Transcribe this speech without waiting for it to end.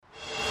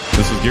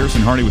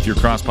Garrison Hardy with your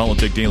Cross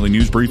Politic Daily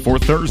News Brief for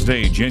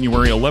Thursday,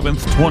 January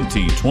 11th,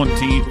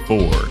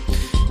 2024.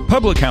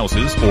 Public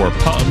houses, or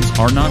pubs,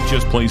 are not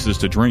just places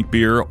to drink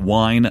beer,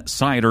 wine,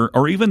 cider,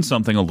 or even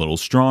something a little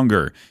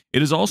stronger.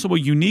 It is also a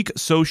unique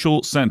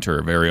social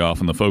center, very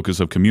often the focus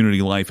of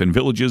community life in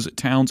villages,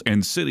 towns,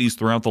 and cities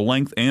throughout the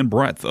length and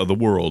breadth of the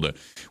world.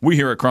 We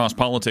here at Cross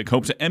Politic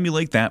hope to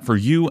emulate that for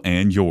you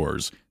and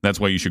yours. That's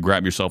why you should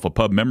grab yourself a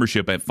pub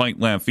membership at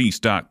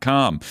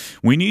FightLaughFeast.com.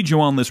 We need you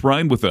on this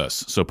ride with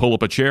us, so pull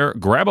up a chair,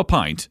 grab a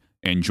pint,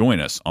 and join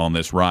us on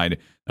this ride,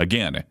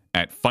 again,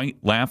 at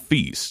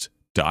FightLaughFeast.com.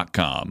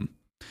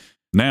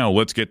 Now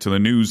let's get to the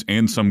news,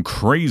 and some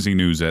crazy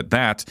news at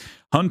that.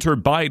 Hunter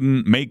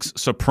Biden makes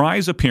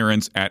surprise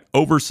appearance at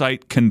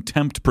oversight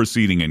contempt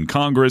proceeding in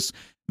Congress,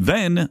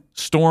 then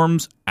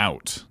storms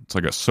out. It's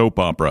like a soap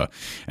opera.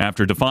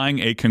 After defying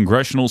a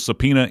congressional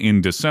subpoena in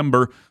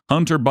December,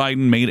 Hunter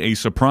Biden made a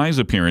surprise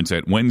appearance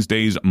at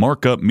Wednesday's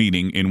markup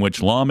meeting in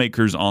which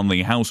lawmakers on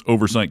the House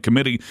Oversight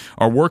Committee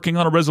are working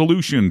on a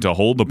resolution to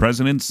hold the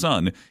president's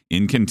son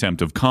in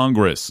contempt of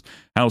Congress.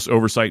 House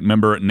Oversight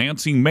member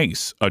Nancy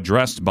Mace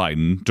addressed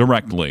Biden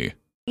directly.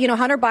 You know,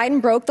 Hunter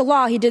Biden broke the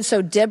law. He did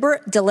so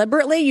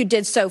deliberately. You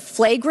did so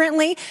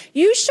flagrantly.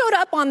 You showed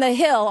up on the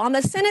Hill, on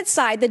the Senate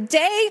side, the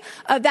day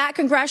of that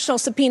congressional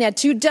subpoena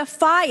to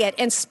defy it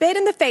and spit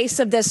in the face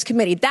of this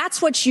committee.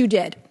 That's what you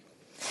did.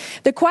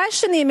 The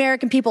question the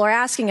American people are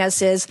asking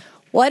us is,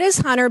 what is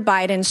Hunter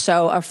Biden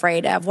so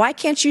afraid of? Why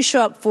can't you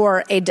show up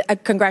for a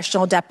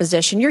congressional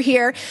deposition? You're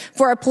here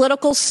for a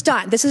political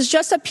stunt. This is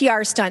just a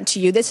PR stunt to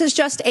you. This is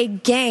just a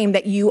game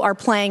that you are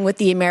playing with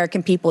the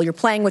American people. You're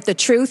playing with the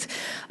truth.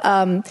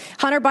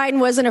 Hunter Biden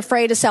wasn't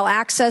afraid to sell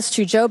access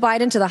to Joe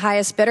Biden to the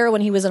highest bidder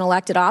when he was in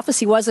elected office.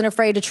 He wasn't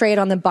afraid to trade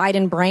on the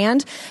Biden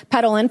brand,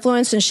 peddle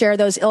influence, and share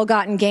those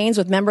ill-gotten gains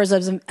with members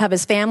of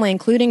his family,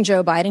 including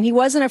Joe Biden. He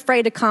wasn't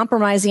afraid to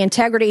compromise the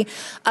integrity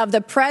of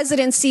the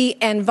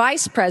presidency and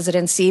vice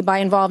presidency by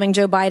involving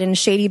Joe Biden in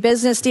shady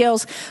business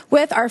deals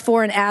with our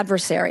foreign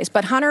adversaries.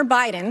 But Hunter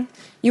Biden,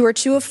 you were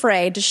too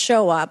afraid to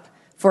show up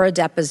for a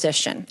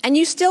deposition. And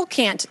you still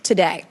can't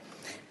today.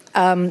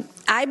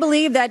 I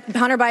believe that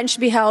Hunter Biden should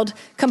be held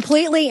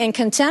completely in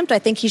contempt. I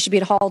think he should be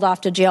hauled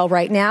off to jail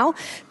right now,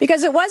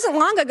 because it wasn't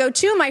long ago,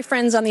 too, my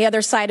friends on the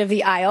other side of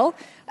the aisle,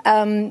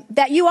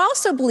 that you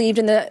also believed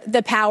in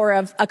the power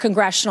of a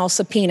congressional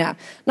subpoena.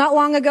 Not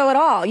long ago at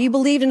all. You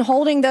believed in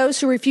holding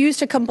those who refused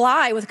to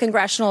comply with a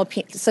congressional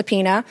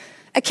subpoena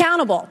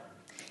accountable.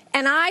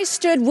 And I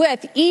stood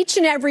with each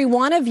and every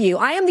one of you.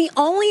 I am the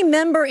only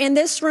member in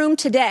this room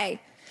today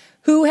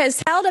who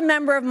has held a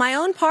member of my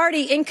own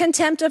party in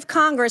contempt of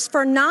Congress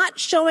for not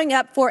showing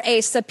up for a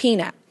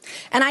subpoena.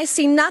 And I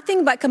see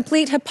nothing but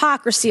complete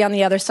hypocrisy on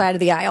the other side of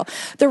the aisle.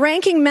 The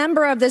ranking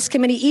member of this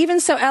committee even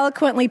so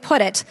eloquently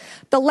put it,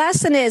 the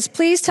lesson is,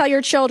 please tell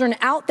your children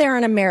out there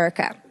in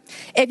America,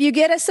 if you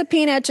get a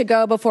subpoena to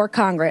go before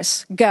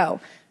Congress, go.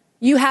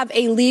 You have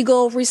a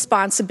legal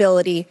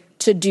responsibility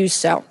to do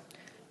so.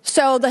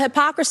 So the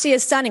hypocrisy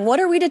is stunning. What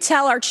are we to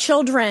tell our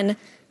children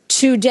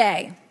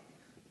today?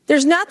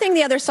 There's nothing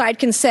the other side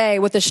can say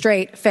with a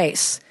straight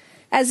face.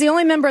 As the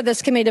only member of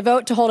this committee to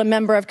vote to hold a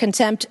member of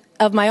contempt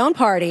of my own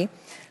party,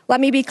 let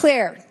me be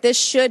clear. This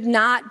should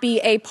not be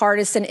a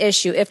partisan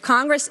issue. If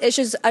Congress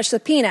issues a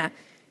subpoena,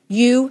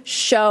 you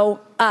show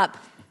up,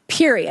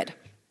 period.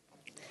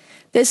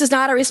 This is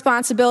not a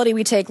responsibility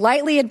we take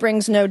lightly. It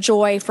brings no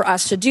joy for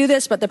us to do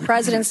this, but the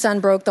president's son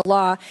broke the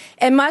law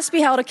and must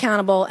be held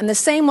accountable in the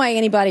same way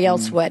anybody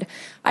else would.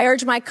 I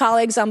urge my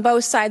colleagues on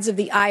both sides of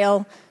the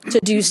aisle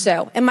to do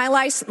so. And my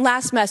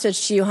last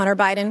message to you, Hunter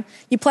Biden,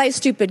 you play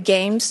stupid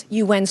games,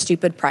 you win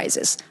stupid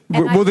prizes.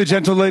 Will the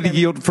gentlelady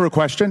yield for a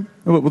question?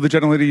 Will the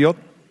gentlelady yield?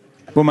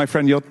 Will my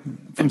friend yield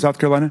from South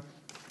Carolina?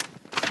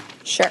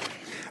 Sure.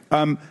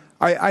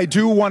 I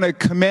do want to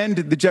commend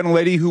the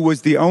gentlelady who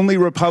was the only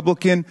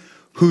Republican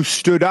who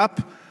stood up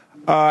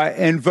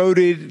and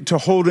voted to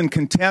hold in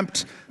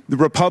contempt the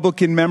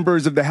Republican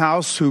members of the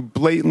House who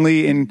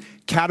blatantly and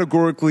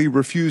categorically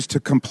refused to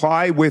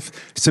comply with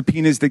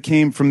subpoenas that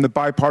came from the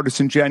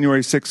bipartisan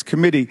January 6th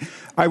committee.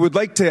 I would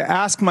like to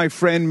ask my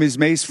friend, Ms.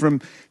 Mace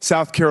from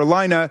South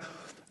Carolina,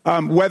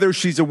 whether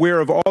she's aware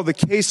of all the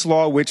case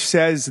law which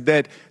says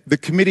that the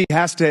committee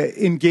has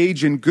to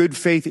engage in good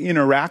faith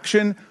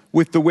interaction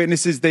with the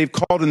witnesses they've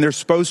called, and they're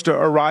supposed to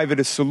arrive at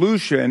a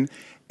solution.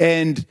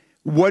 And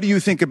what do you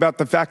think about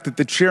the fact that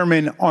the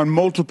chairman on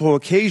multiple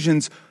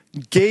occasions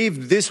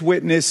gave this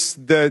witness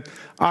the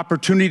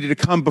opportunity to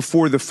come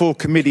before the full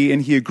committee,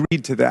 and he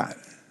agreed to that?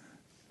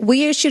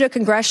 We issued a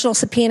congressional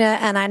subpoena,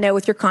 and I know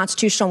with your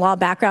constitutional law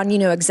background, you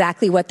know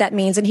exactly what that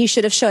means, and he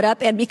should have showed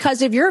up. And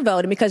because of your vote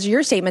and because of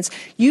your statements,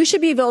 you should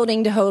be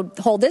voting to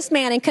hold this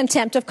man in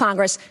contempt of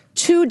Congress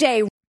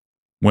today.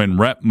 When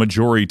Rep.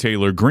 Marjorie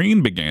Taylor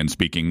Greene began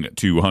speaking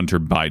to Hunter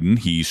Biden,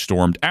 he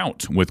stormed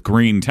out, with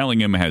Greene telling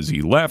him as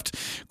he left,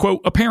 quote,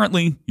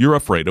 "Apparently, you're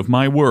afraid of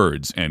my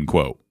words," end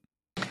quote.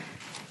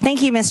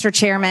 Thank you, Mr.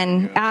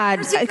 Chairman.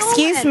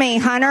 Excuse me,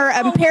 Hunter.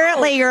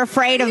 Apparently, you're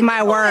afraid of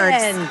my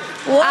words.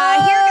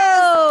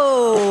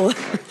 Whoa!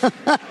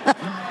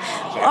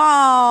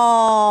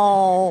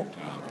 Oh.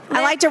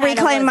 I like to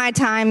reclaim my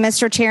time,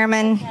 Mr.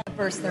 Chairman.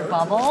 Burst their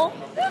bubble.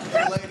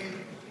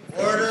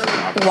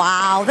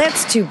 Wow,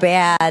 that's too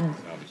bad.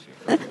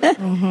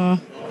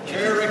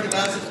 Chair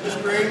recognizes Ms.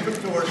 Green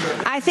from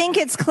Georgia. I think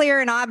it's clear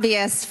and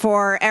obvious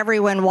for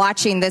everyone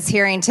watching this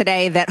hearing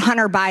today that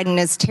Hunter Biden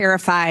is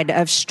terrified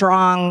of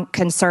strong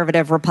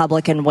conservative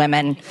Republican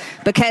women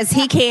because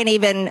he can't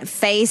even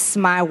face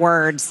my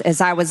words as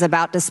I was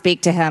about to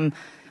speak to him.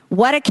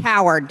 What a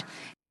coward.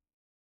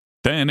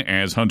 Then,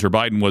 as Hunter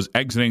Biden was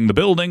exiting the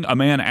building, a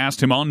man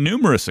asked him on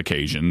numerous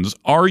occasions,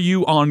 "Are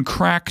you on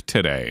crack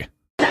today?"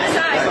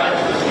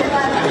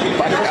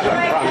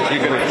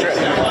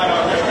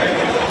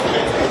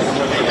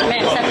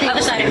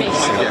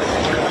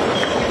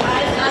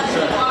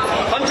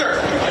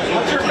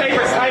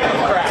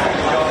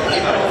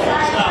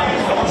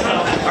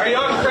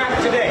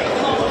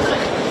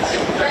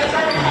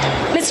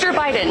 Mr.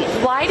 Biden,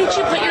 why did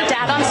you put your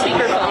dad on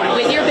speakerphone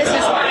with your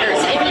business partners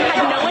if you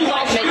had no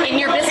involvement in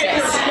your business?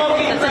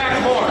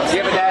 Do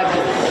you have a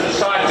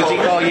dad? Does he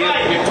call you?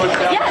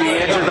 Yes. Do you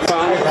answer the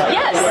phone?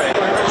 Yes.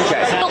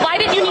 Okay. But why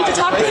did you need to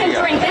talk to him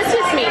during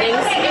business meetings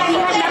if he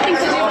had nothing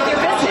to do with your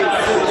business?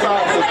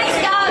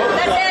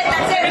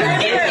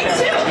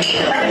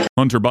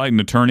 Hunter Biden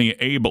attorney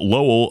Abe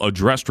Lowell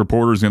addressed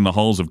reporters in the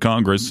halls of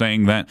Congress,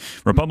 saying that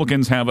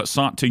Republicans have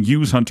sought to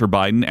use Hunter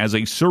Biden as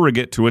a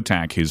surrogate to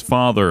attack his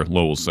father.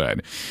 Lowell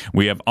said,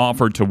 "We have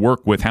offered to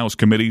work with House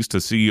committees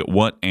to see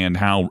what and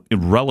how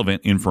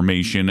relevant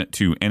information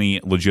to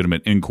any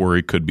legitimate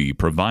inquiry could be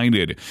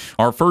provided.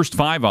 Our first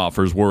 5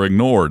 offers were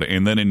ignored,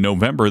 and then in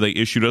November they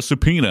issued a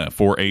subpoena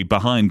for a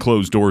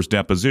behind-closed-doors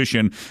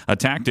deposition, a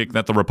tactic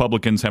that the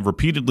Republicans have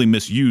repeatedly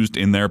misused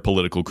in their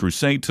political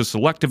crusade to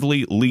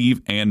selectively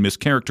leave and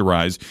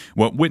mischaracterize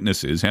what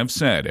witnesses have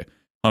said."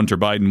 Hunter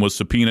Biden was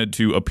subpoenaed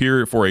to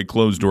appear for a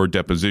closed-door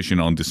deposition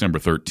on December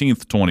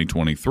 13th,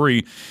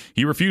 2023.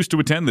 He refused to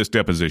attend this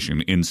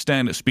deposition,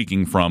 instead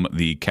speaking from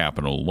the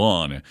Capitol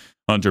lawn.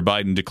 Hunter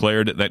Biden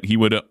declared that he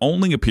would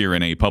only appear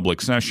in a public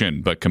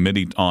session, but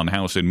Committee on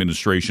House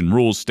Administration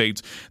Rules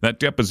states that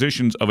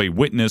depositions of a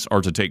witness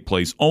are to take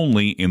place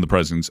only in the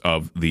presence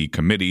of the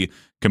committee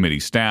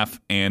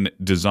staff, and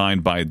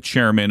designed by the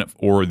chairman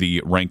or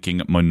the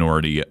ranking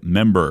minority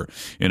member,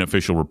 an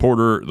official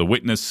reporter, the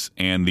witness,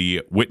 and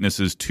the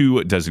witness's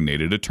 2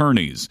 designated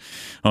attorneys.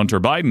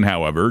 Hunter Biden,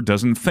 however,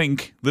 doesn't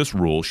think this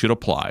rule should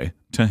apply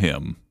to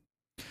him.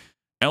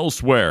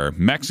 Elsewhere,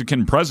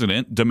 Mexican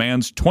president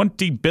demands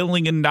 $20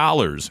 billion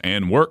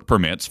and work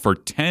permits for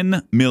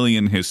 10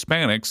 million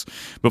Hispanics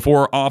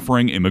before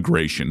offering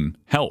immigration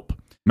help.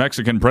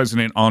 Mexican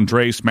President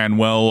Andrés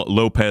Manuel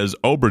López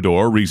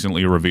Obrador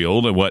recently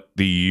revealed what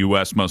the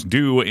U.S. must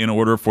do in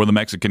order for the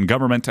Mexican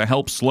government to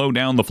help slow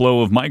down the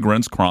flow of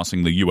migrants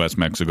crossing the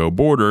U.S.-Mexico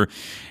border,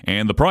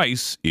 and the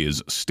price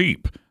is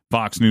steep.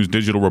 Fox News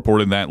Digital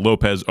reported that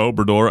López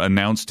Obrador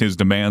announced his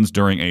demands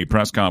during a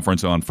press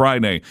conference on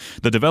Friday.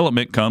 The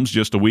development comes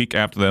just a week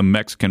after the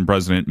Mexican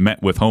president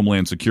met with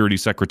Homeland Security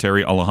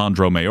Secretary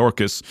Alejandro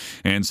Mayorkas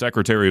and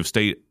Secretary of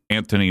State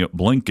Antony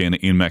Blinken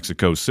in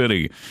Mexico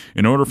City.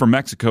 In order for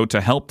Mexico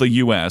to help the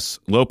U.S.,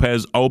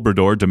 López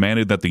Obrador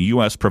demanded that the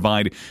U.S.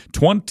 provide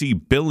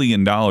 $20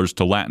 billion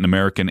to Latin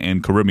American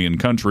and Caribbean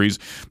countries,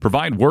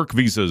 provide work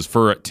visas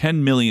for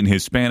 10 million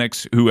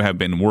Hispanics who have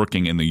been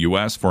working in the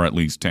U.S. for at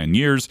least 10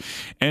 years,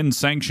 end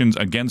sanctions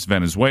against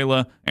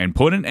Venezuela, and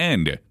put an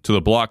end to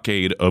the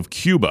blockade of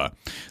Cuba.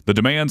 The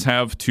demands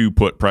have to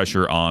put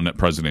pressure on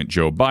President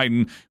Joe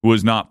Biden, who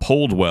has not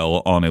polled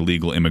well on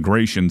illegal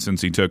immigration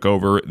since he took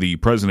over the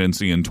presidency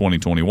in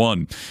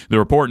 2021. The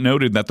report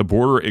noted that the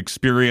border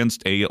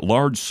experienced a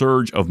large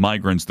surge of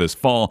migrants this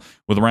fall,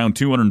 with around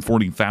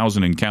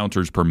 240,000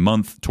 encounters per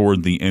month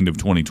toward the end of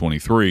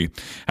 2023.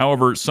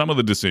 However, some of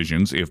the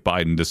decisions, if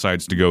Biden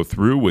decides to go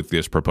through with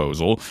this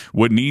proposal,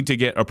 would need to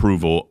get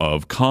approval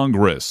of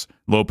Congress.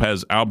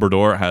 López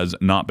Obrador has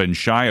not been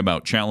shy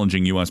about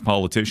challenging U.S.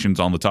 politicians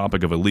on the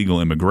topic of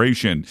illegal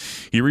immigration.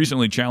 He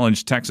recently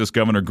challenged Texas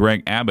Governor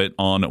Greg Abbott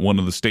on one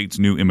of the state's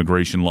new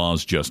immigration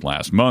laws just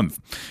last month.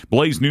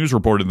 Blaze News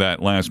reported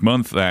that last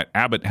month that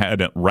Abbott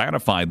had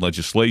ratified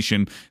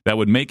legislation that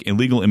would make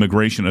illegal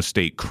immigration a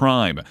state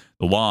crime.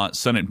 The law,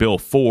 Senate Bill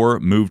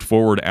 4, moved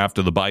forward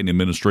after the Biden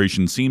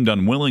administration seemed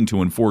unwilling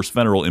to enforce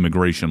federal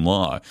immigration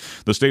law.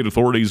 The state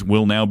authorities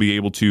will now be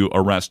able to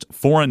arrest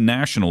foreign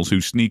nationals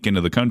who sneak into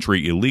the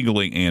country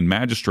illegally, and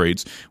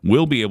magistrates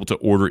will be able to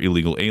order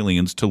illegal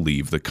aliens to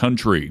leave the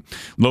country.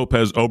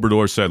 López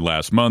Obrador said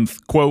last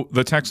month, quote,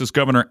 "The Texas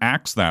governor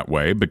acts that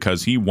way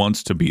because he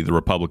wants to be the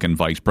Republican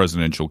vice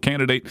presidential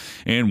candidate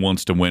and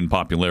wants to win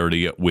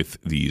popularity with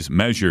these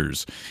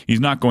measures. He's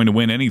not going to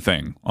win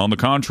anything. On the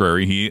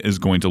contrary, he is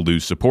going to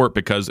lose support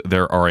because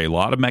there are a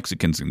lot of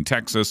Mexicans in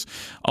Texas,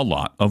 a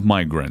lot of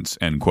migrants,"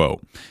 end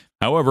quote.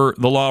 However,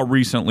 the law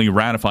recently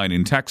ratified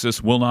in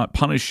Texas will not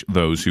punish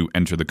those who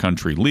enter the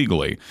country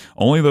legally,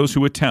 only those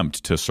who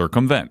attempt to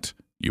circumvent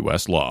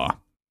U.S. law.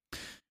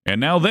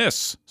 And now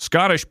this,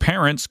 Scottish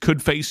parents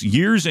could face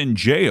years in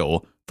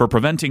jail for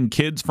preventing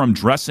kids from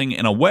dressing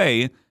in a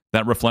way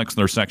that reflects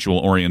their sexual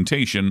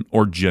orientation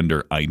or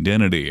gender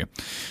identity.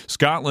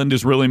 Scotland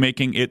is really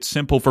making it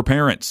simple for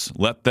parents.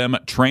 Let them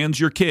trans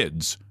your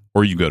kids,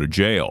 or you go to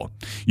jail.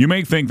 You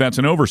may think that's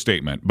an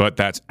overstatement, but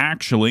that's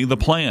actually the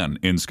plan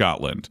in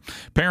Scotland.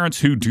 Parents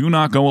who do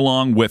not go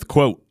along with,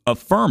 quote,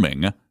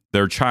 affirming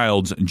their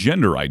child's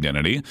gender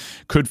identity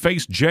could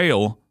face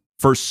jail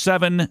for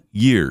 7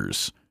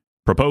 years.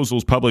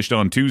 Proposals published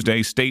on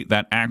Tuesday state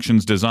that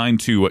actions designed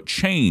to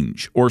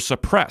change or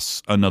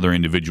suppress another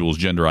individual's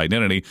gender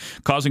identity,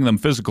 causing them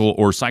physical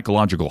or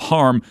psychological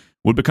harm,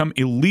 would become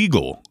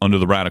illegal under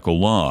the radical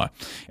law.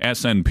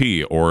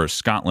 SNP, or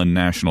Scotland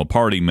National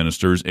Party,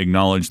 ministers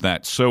acknowledged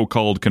that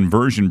so-called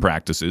conversion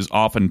practices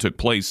often took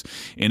place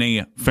in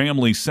a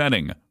family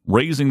setting,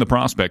 raising the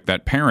prospect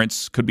that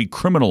parents could be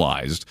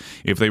criminalized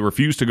if they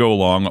refuse to go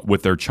along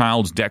with their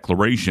child's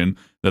declaration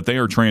that they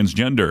are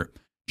transgender.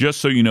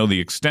 Just so you know the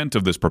extent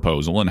of this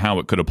proposal and how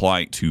it could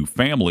apply to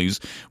families,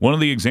 one of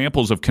the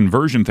examples of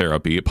conversion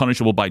therapy,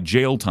 punishable by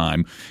jail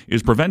time,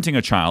 is preventing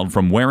a child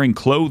from wearing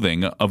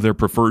clothing of their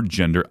preferred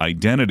gender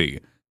identity.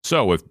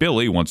 So if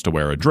Billy wants to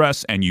wear a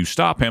dress and you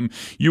stop him,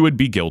 you would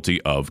be guilty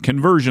of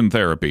conversion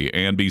therapy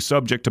and be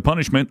subject to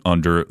punishment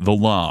under the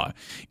law.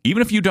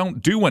 Even if you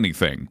don't do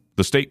anything,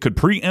 the state could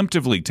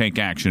preemptively take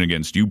action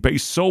against you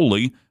based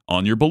solely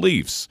on your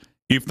beliefs.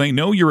 If they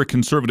know you're a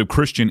conservative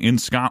Christian in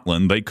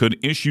Scotland, they could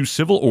issue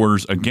civil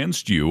orders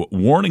against you,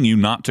 warning you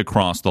not to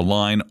cross the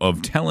line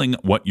of telling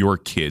what your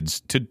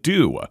kids to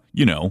do.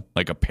 You know,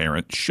 like a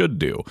parent should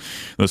do.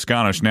 The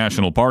Scottish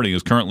National Party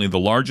is currently the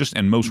largest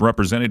and most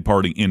represented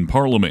party in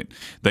Parliament.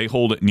 They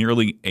hold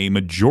nearly a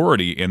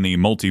majority in the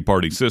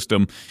multi-party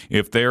system.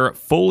 If they're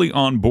fully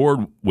on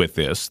board with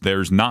this,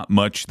 there's not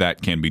much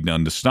that can be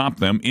done to stop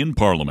them in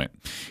Parliament.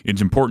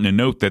 It's important to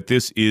note that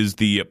this is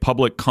the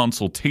public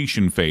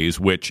consultation phase,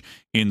 which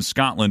in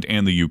Scotland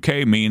and the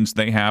UK means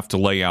they have to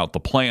lay out the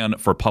plan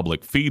for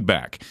public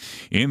feedback.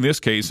 In this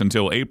case,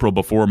 until April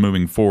before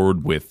moving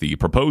forward with the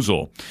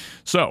proposal.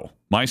 So,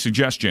 my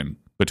suggestion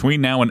between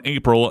now and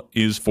April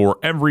is for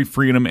every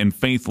freedom and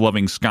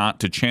faith-loving Scot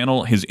to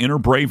channel his inner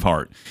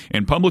Braveheart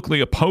and publicly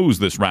oppose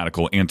this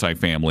radical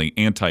anti-family,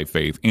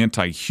 anti-faith,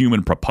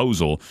 anti-human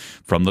proposal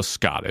from the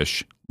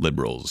Scottish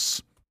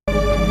Liberals.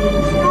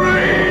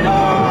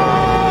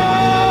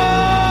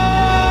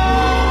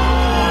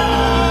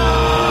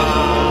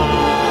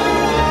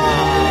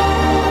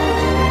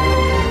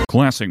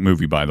 Classic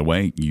movie, by the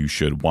way. You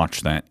should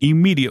watch that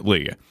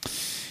immediately.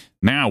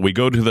 Now we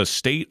go to the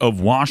state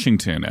of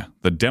Washington.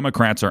 The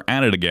Democrats are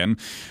at it again.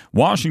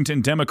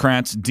 Washington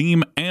Democrats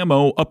deem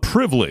ammo a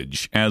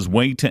privilege as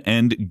way to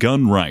end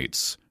gun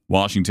rights.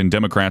 Washington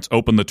Democrats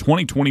opened the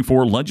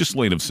 2024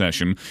 legislative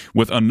session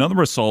with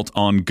another assault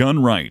on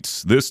gun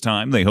rights. This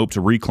time, they hope to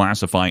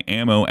reclassify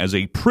ammo as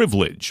a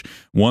privilege,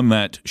 one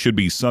that should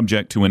be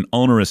subject to an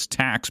onerous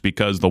tax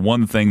because the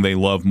one thing they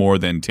love more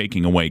than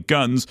taking away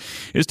guns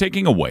is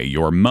taking away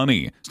your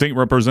money. State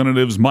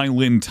Representatives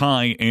Mylynn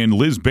Tai and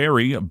Liz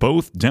Berry,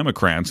 both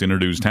Democrats,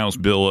 introduced House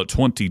Bill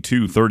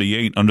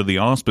 2238 under the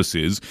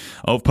auspices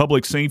of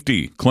public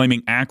safety,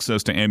 claiming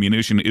access to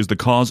ammunition is the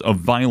cause of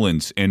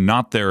violence and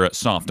not their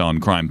soft on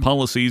crime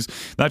policies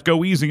that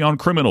go easy on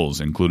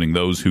criminals, including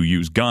those who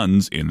use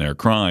guns in their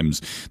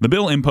crimes. The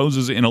bill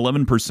imposes an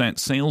 11%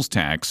 sales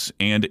tax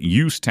and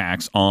use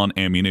tax on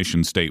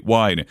ammunition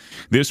statewide.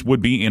 This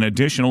would be an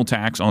additional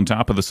tax on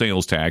top of the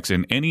sales tax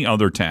and any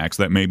other tax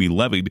that may be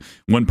levied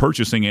when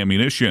purchasing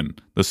ammunition.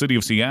 The city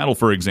of Seattle,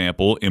 for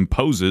example,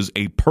 imposes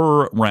a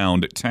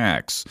per-round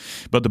tax.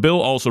 But the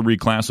bill also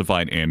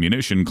reclassified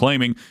ammunition,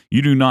 claiming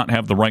you do not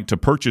have the right to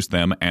purchase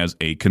them as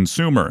a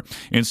consumer.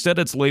 Instead,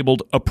 it's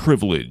labeled a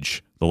privilege.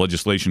 The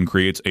legislation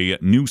creates a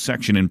new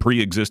section in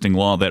pre-existing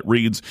law that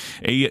reads,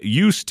 a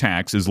use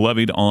tax is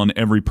levied on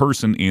every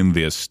person in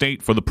this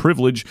state for the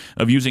privilege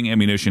of using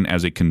ammunition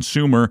as a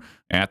consumer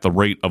at the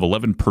rate of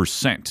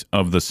 11%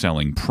 of the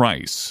selling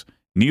price.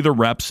 Neither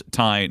Reps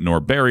Tai nor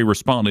Berry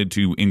responded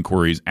to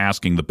inquiries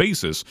asking the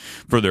basis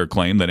for their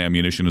claim that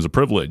ammunition is a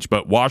privilege,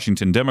 but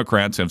Washington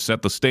Democrats have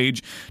set the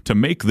stage to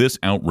make this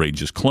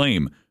outrageous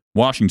claim.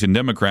 Washington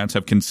Democrats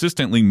have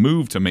consistently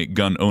moved to make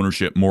gun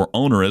ownership more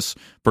onerous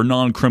for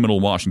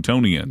non-criminal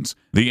Washingtonians.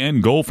 The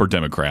end goal for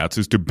Democrats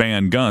is to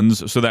ban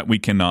guns so that we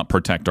cannot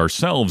protect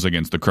ourselves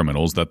against the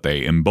criminals that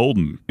they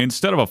embolden.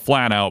 Instead of a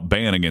flat-out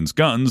ban against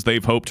guns,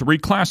 they've hoped to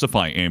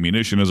reclassify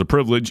ammunition as a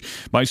privilege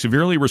by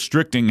severely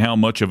restricting how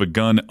much of a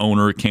gun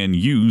owner can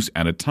use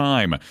at a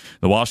time.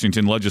 The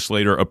Washington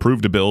legislature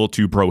approved a bill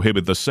to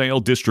prohibit the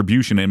sale,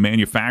 distribution, and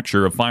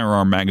manufacture of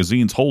firearm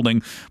magazines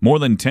holding more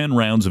than 10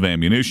 rounds of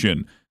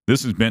ammunition.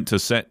 This is meant to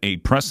set a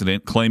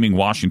precedent claiming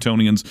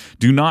Washingtonians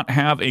do not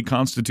have a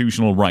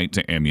constitutional right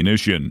to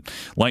ammunition.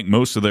 Like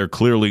most of their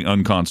clearly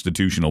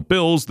unconstitutional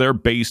bills, they're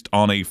based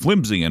on a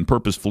flimsy and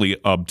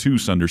purposefully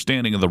obtuse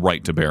understanding of the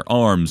right to bear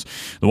arms.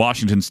 The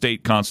Washington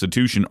State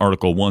Constitution,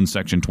 Article 1,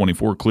 Section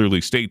 24,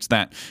 clearly states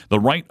that the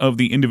right of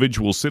the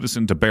individual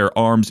citizen to bear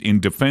arms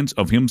in defense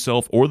of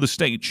himself or the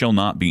state shall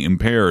not be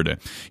impaired.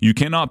 You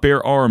cannot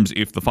bear arms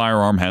if the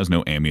firearm has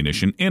no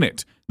ammunition in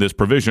it. This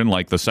provision,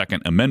 like the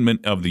Second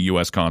Amendment of the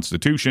U.S.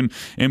 Constitution,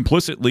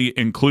 implicitly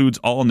includes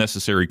all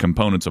necessary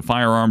components of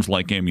firearms,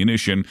 like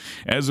ammunition,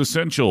 as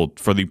essential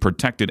for the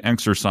protected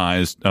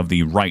exercise of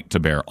the right to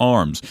bear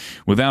arms.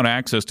 Without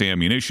access to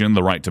ammunition,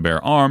 the right to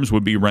bear arms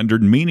would be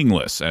rendered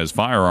meaningless, as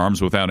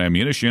firearms without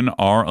ammunition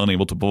are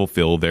unable to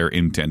fulfill their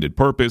intended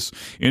purpose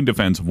in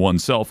defense of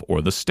oneself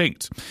or the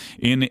state.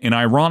 In an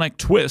ironic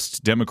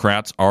twist,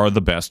 Democrats are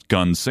the best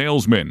gun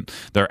salesmen.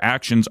 Their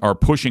actions are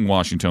pushing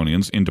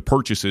Washingtonians into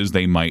purchases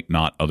they might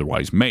not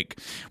otherwise make.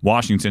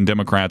 Washington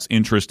Democrats'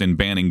 interest in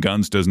banning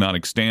guns does not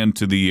extend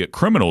to the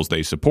criminals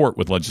they support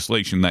with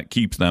legislation that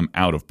keeps them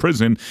out of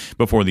prison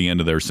before the end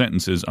of their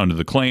sentences under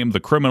the claim the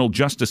criminal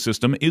justice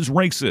system is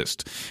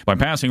racist. By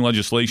passing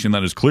legislation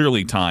that is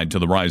clearly tied to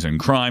the rise in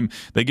crime,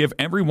 they give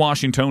every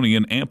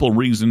Washingtonian ample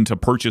reason to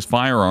purchase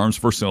firearms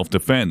for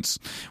self-defense.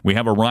 We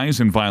have a rise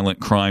in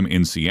violent crime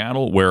in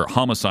Seattle, where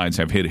homicides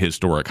have hit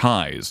historic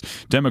highs.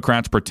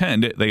 Democrats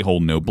pretend they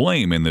hold no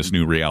blame in this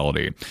new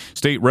reality.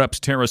 State Reps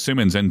Tara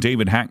Simmons and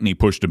David Hackney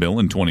pushed a bill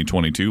in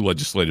 2022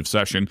 legislative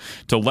session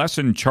to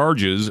lessen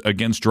charges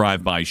against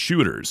drive-by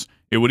shooters.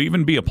 It would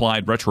even be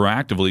applied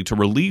retroactively to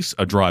release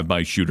a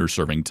drive-by shooter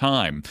serving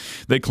time.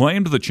 They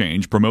claimed the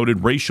change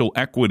promoted racial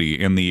equity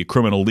in the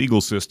criminal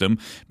legal system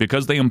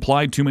because they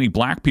implied too many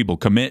black people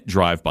commit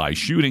drive-by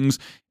shootings,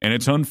 and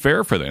it's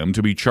unfair for them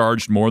to be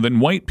charged more than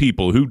white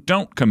people who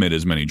don't commit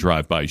as many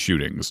drive-by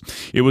shootings.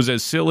 It was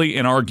as silly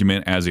an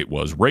argument as it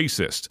was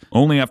racist.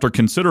 Only after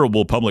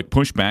considerable public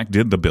pushback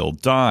did the bill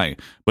die.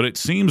 But it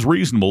seems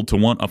reasonable to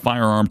want a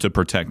firearm to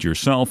protect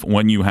yourself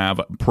when you have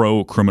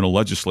pro-criminal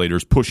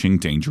legislators pushing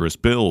dangerous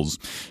bills.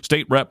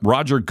 State Rep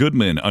Roger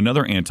Goodman,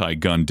 another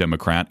anti-gun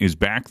Democrat, is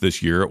back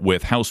this year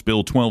with House Bill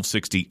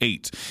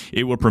 1268.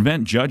 It would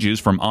prevent judges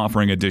from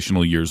offering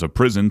additional years of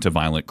prison to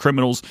violent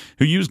criminals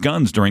who use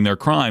guns during their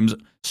crimes,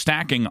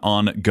 stacking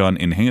on gun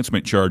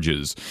enhancement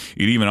charges.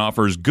 It even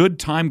offers good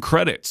time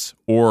credits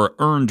or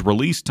earned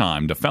release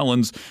time to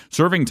felons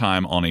serving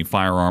time on a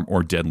firearm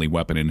or deadly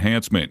weapon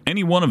enhancement.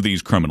 Any one of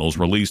these criminals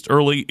released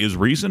early is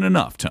reason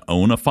enough to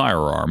own a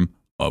firearm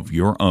of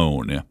your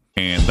own.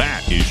 And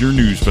that is your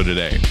news for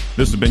today.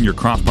 This has been your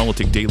Cross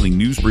Politic Daily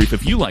News Brief.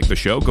 If you like the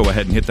show, go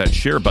ahead and hit that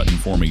share button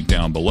for me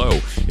down below.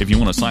 If you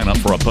want to sign up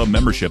for a pub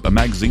membership, a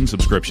magazine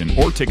subscription,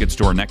 or tickets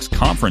to our next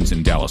conference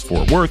in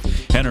Dallas-Fort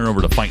Worth, head on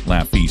over to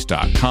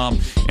fightlaughfeast.com.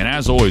 And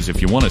as always,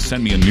 if you want to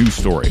send me a news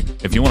story,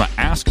 if you want to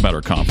ask about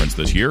our conference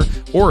this year,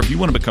 or if you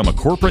want to become a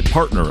corporate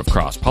partner of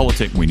Cross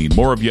Politic, we need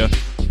more of you.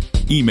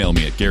 Email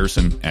me at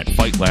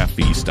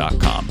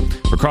garrison@fightlaughfeast.com.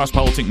 For Cross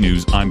Politic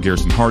News, I'm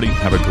Garrison Hardy.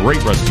 Have a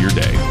great rest of your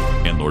day,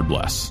 and Lord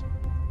bless.